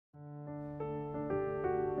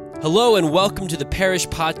Hello and welcome to the Parish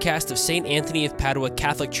Podcast of St. Anthony of Padua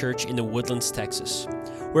Catholic Church in the Woodlands, Texas.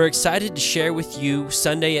 We're excited to share with you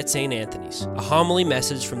Sunday at St. Anthony's, a homily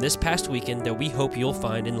message from this past weekend that we hope you'll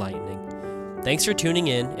find enlightening. Thanks for tuning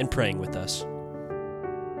in and praying with us.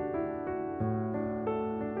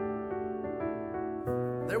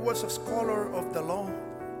 There was a scholar of the law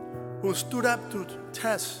who stood up to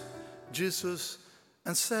test Jesus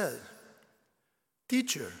and said,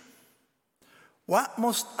 "Teacher, what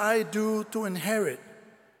must I do to inherit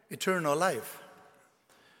eternal life?"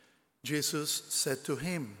 Jesus said to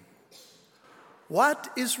him,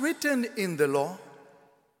 "What is written in the law?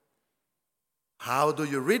 How do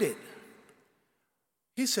you read it?"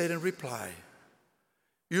 He said in reply,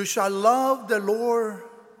 "You shall love the Lord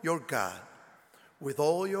your God with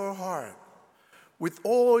all your heart, with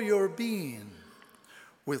all your being,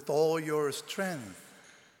 with all your strength,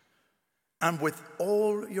 and with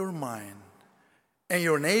all your mind, and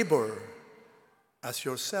your neighbor as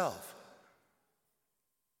yourself."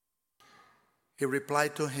 He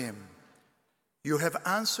replied to him, "You have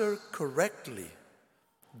answered correctly.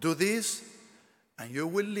 Do this, and you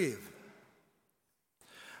will live."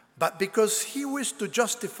 But because he wished to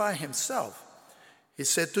justify himself, he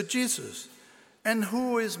said to Jesus, "And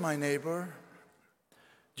who is my neighbor?"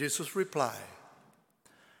 Jesus replied,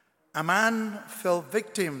 "A man fell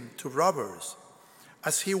victim to robbers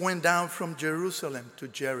as he went down from Jerusalem to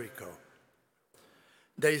Jericho.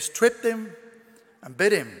 They stripped him and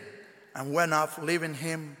beat him and went off, leaving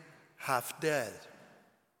him half dead.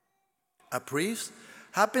 A priest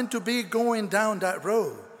happened to be going down that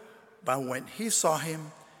road, but when he saw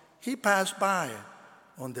him, he passed by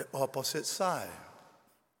on the opposite side.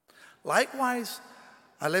 Likewise,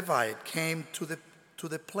 a Levite came to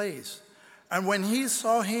the place, and when he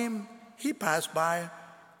saw him, he passed by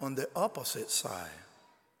on the opposite side.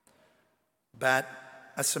 But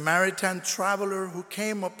a Samaritan traveler who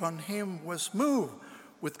came upon him was moved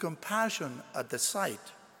with compassion at the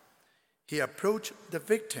sight. He approached the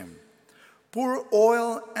victim, poured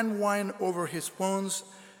oil and wine over his wounds,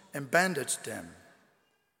 and bandaged them.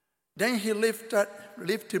 Then he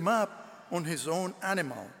lifted him up on his own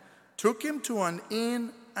animal, took him to an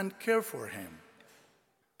inn, and cared for him.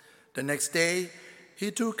 The next day,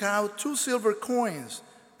 he took out 2 silver coins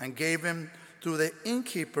and gave them to the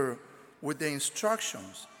innkeeper with the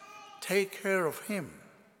instructions, 'Take care of him.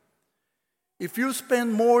 If you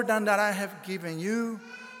spend more than that I have given you,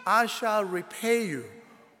 I shall repay you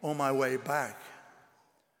on my way back.'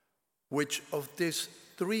 Which of these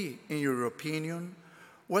 3, in your opinion,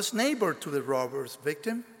 was neighbor to the robber's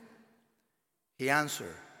victim?" He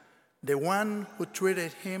answered, "The one who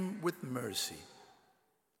treated him with mercy."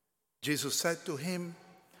 Jesus said to him,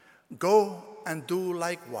 "Go and do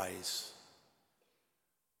likewise."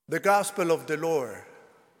 The Gospel of the Lord.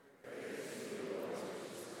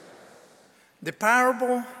 The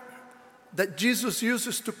parable that Jesus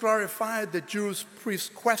uses to clarify the Jewish priest's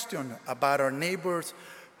question about our neighbors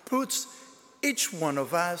puts each one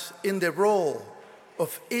of us in the role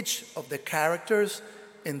of each of the characters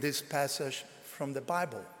in this passage from the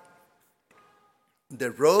Bible.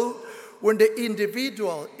 The role when the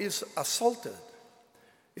individual is assaulted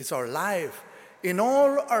is our life in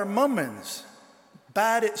all our moments,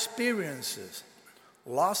 bad experiences,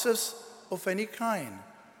 losses of any kind,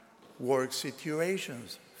 work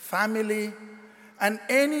situations, family, and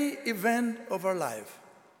any event of our life.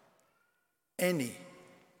 Any.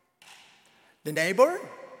 The neighbor?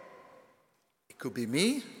 It could be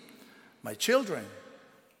me, my children,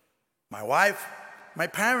 my wife, my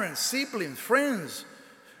parents, siblings, friends,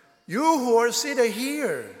 you who are seated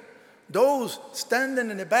here, those standing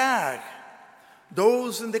in the back,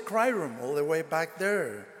 those in the cry room all the way back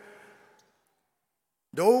there,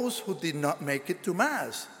 those who did not make it to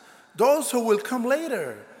Mass, those who will come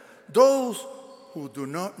later, those who do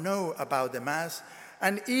not know about the Mass,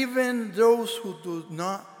 and even those who do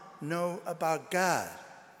not know about God.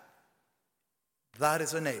 That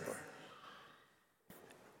is a neighbor.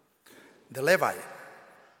 The Levite.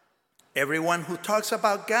 Everyone who talks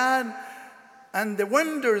about God and the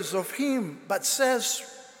wonders of Him, but stays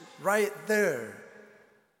right there.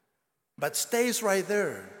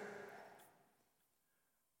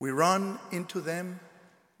 We run into them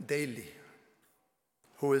daily.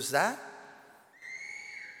 Who is that?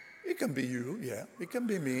 It can be you, yeah, it can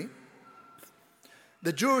be me.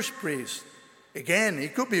 The Jewish priest. Again,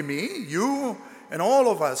 it could be me, you, and all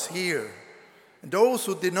of us here. And those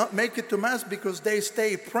who did not make it to Mass because they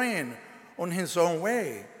stay praying on his own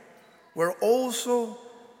way. We're also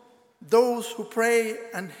those who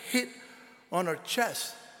pray and hit on our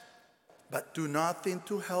chest, but do nothing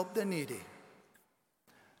to help the needy.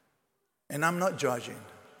 And I'm not judging,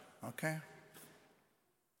 okay?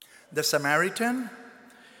 The Samaritan,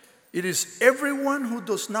 it is everyone who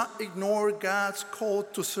does not ignore God's call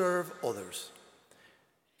to serve others.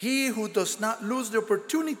 He who does not lose the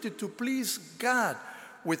opportunity to please God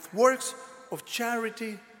with works of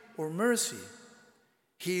charity or mercy.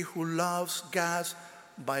 He who loves God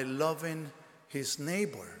by loving his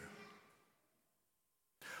neighbor.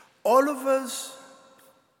 All of us,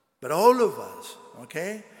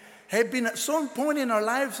 okay, have been at some point in our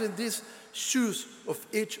lives in these shoes of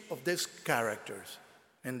each of these characters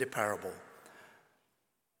in the parable.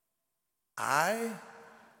 I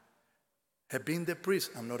have been the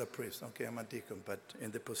priest. I'm not a priest, okay, I'm a deacon, but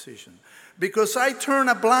in the position. Because I turn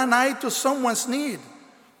a blind eye to someone's need,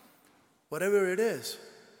 whatever it is.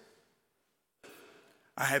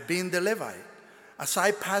 I have been the Levite. As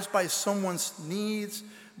I pass by someone's needs,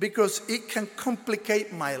 because it can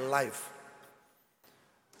complicate my life.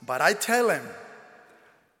 But I tell him,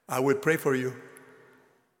 I will pray for you.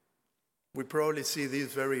 We probably see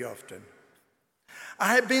this very often.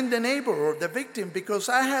 I have been the neighbor or the victim because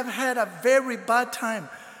I have had a very bad time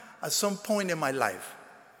at some point in my life.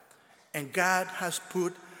 And God has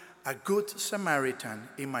put a good Samaritan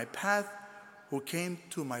in my path who came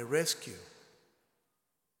to my rescue.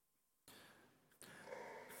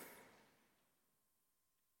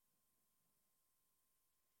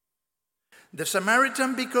 The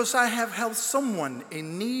Samaritan because I have helped someone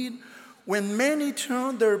in need when many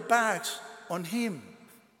turned their backs on him.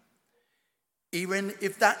 Even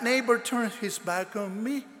if that neighbor turns his back on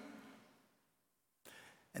me.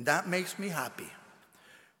 And that makes me happy.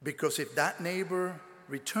 Because if that neighbor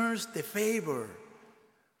returns the favor,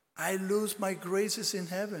 I lose my graces in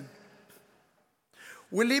heaven.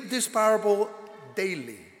 We live this parable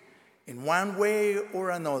daily, in one way or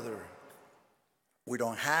another. We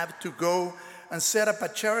don't have to go and set up a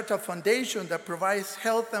charitable foundation that provides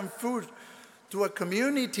health and food to a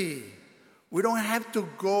community. We don't have to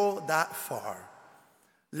go that far.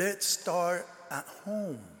 Let's start at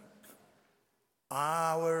home.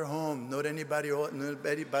 Our home, not anybody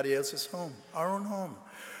else's home. Our own home.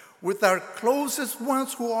 With our closest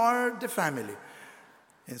ones who are the family.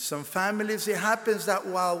 In some families, it happens that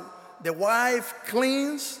while the wife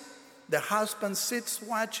cleans, the husband sits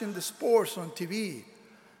watching the sports on TV.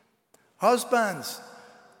 Husbands,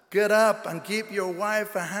 get up and give your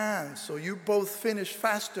wife a hand so you both finish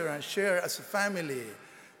faster and share as a family.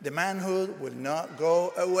 The manhood will not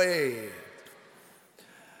go away.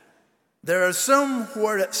 There are some who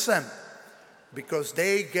are exempt because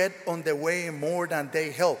they get on the way more than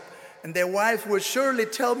they help. And their wife will surely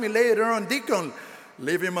tell me later on, Deacon,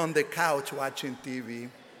 leave him on the couch watching TV.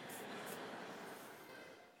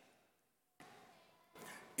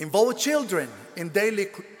 Involve children in daily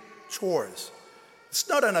chores. It's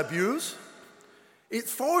not an abuse. It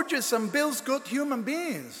forges and builds good human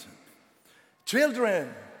beings. Children,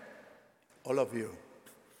 all of you,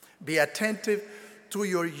 be attentive to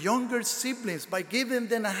your younger siblings by giving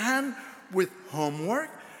them a hand with homework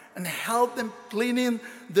and help them cleaning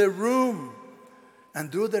the room and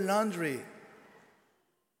do the laundry.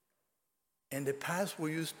 In the past,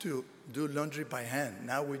 we used to do laundry by hand.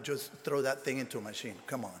 Now we just throw that thing into a machine.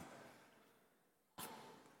 Come on.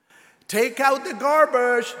 Take out the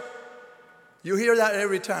garbage. You hear that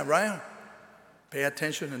every time, right? Pay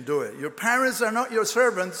attention and do it. Your parents are not your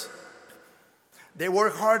servants. They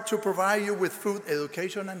work hard to provide you with food,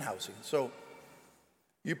 education, and housing. So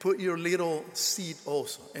you put your little seed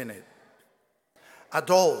also in it.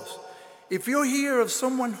 Adults, if you hear of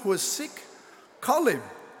someone who is sick, call him.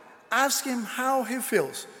 Ask him how he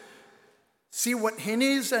feels. See what he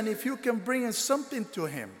needs and if you can bring in something to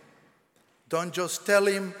him. Don't just tell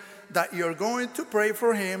him that you're going to pray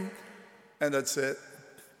for him and that's it.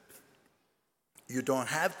 You don't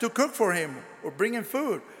have to cook for him or bring him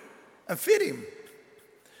food and feed him.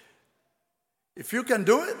 If you can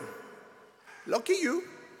do it, lucky you.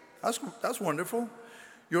 That's wonderful.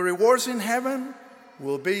 Your rewards in heaven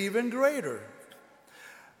will be even greater.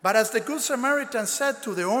 But as the Good Samaritan said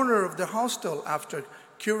to the owner of the hostel after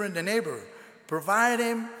curing the neighbor, provide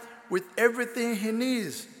him with everything he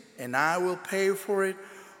needs, and I will pay for it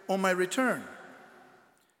on my return.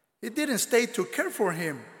 He didn't stay to care for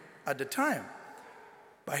him at the time,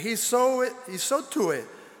 but he saw to it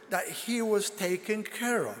that he was taken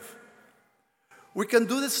care of. We can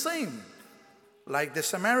do the same, like the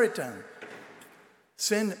Samaritan.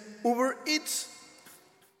 Send Uber Eats.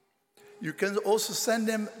 You can also send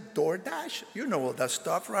them DoorDash. You know all that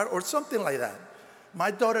stuff, right? Or something like that.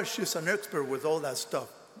 My daughter, she's an expert with all that stuff.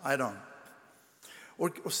 I don't.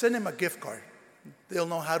 Or send them a gift card. They'll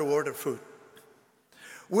know how to order food.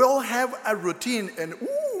 We all have a routine, and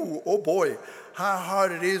oh boy, how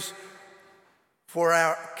hard it is for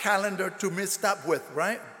our calendar to mess up with,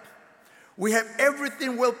 right? We have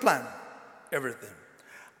everything well planned, everything.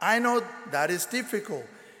 I know that is difficult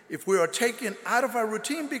if we are taken out of our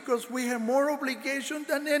routine because we have more obligation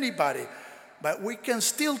than anybody, but we can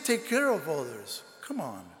still take care of others. Come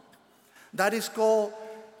on. That is called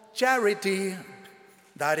charity,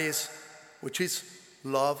 which is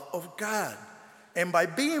love of God. And by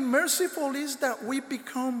being merciful is that we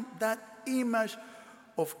become that image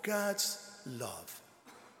of God's love.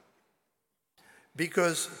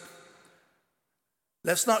 Because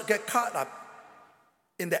let's not get caught up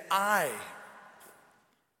in the I,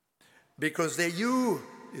 because the you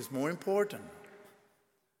is more important.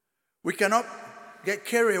 We cannot get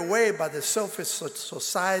carried away by the selfish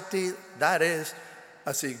society that is,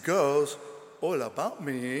 as it goes, all about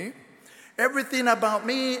me, everything about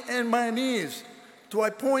me and my needs, to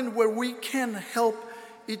a point where we can help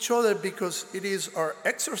each other because it is our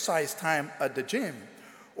exercise time at the gym,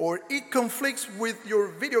 or it conflicts with your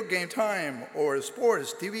video game time, or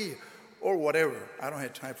sports, TV, or whatever. I don't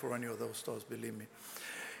have time for any of those stuff, believe me.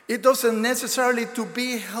 It doesn't necessarily to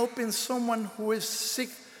be helping someone who is sick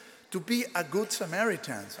to be a good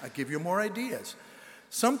Samaritan. I give you more ideas.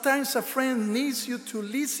 Sometimes a friend needs you to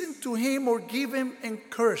listen to him or give him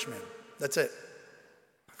encouragement. That's it.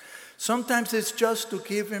 Sometimes it's just to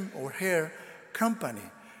give him or her company.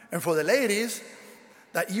 And for the ladies,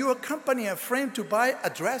 that you accompany a friend to buy a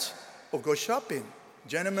dress or go shopping.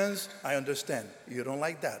 Gentlemen, I understand. You don't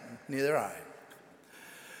like that. Neither I.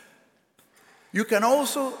 You can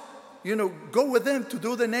also, go with them to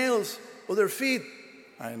do the nails or their feet.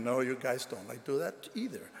 I know you guys don't like to do that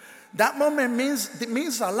either. That moment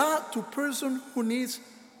means a lot to a person who needs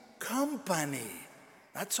company.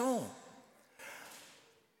 That's all.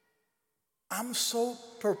 I'm so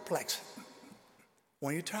perplexed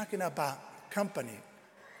when you're talking about company,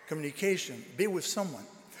 communication, be with someone.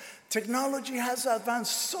 Technology has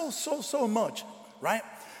advanced so much, right?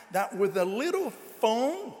 That with a little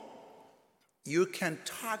phone, you can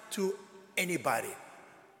talk to anybody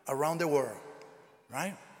around the world,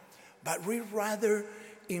 right? But we rather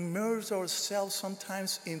immerse ourselves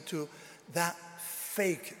sometimes into that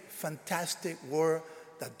fake, fantastic world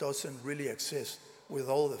that doesn't really exist, with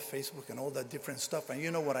all the Facebook and all that different stuff. And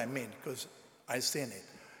you know what I mean, because I've seen it,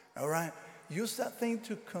 all right? Use that thing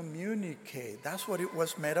to communicate. That's what it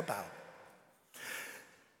was made about.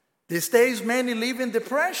 These days, many live in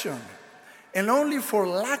depression, and only for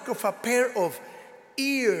lack of a pair of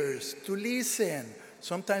ears to listen.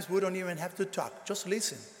 Sometimes we don't even have to talk, just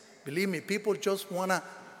listen. Believe me, people just want to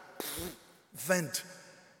vent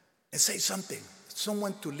and say something,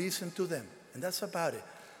 someone to listen to them, and that's about it.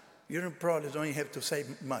 You probably don't even have to say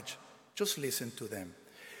much, just listen to them.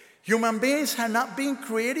 Human beings have not been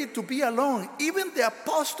created to be alone. Even the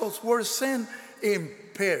apostles were sent in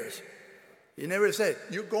pairs. He never said,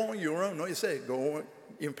 you go on your own. No, he said, go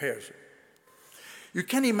in pairs. You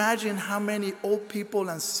can imagine how many old people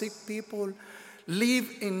and sick people live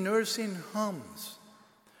in nursing homes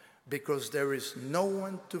because there is no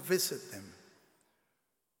one to visit them.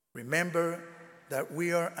 Remember that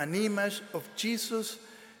we are an image of Jesus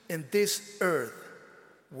in this earth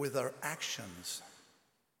with our actions.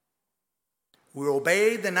 We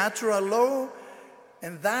obey the natural law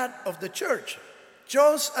and that of the church,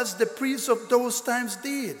 just as the priests of those times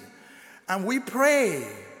did. And we pray,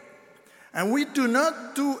 and we do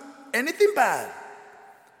not do anything bad.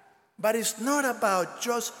 But it's not about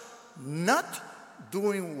just not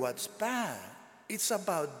doing what's bad. It's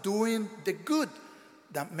about doing the good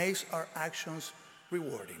that makes our actions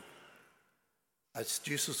rewarding. As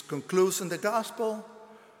Jesus concludes in the gospel,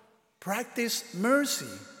 practice mercy.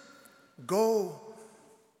 Go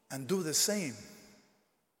and do the same.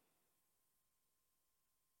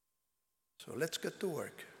 So let's get to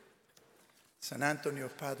work. San Antonio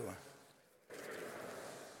of Padua.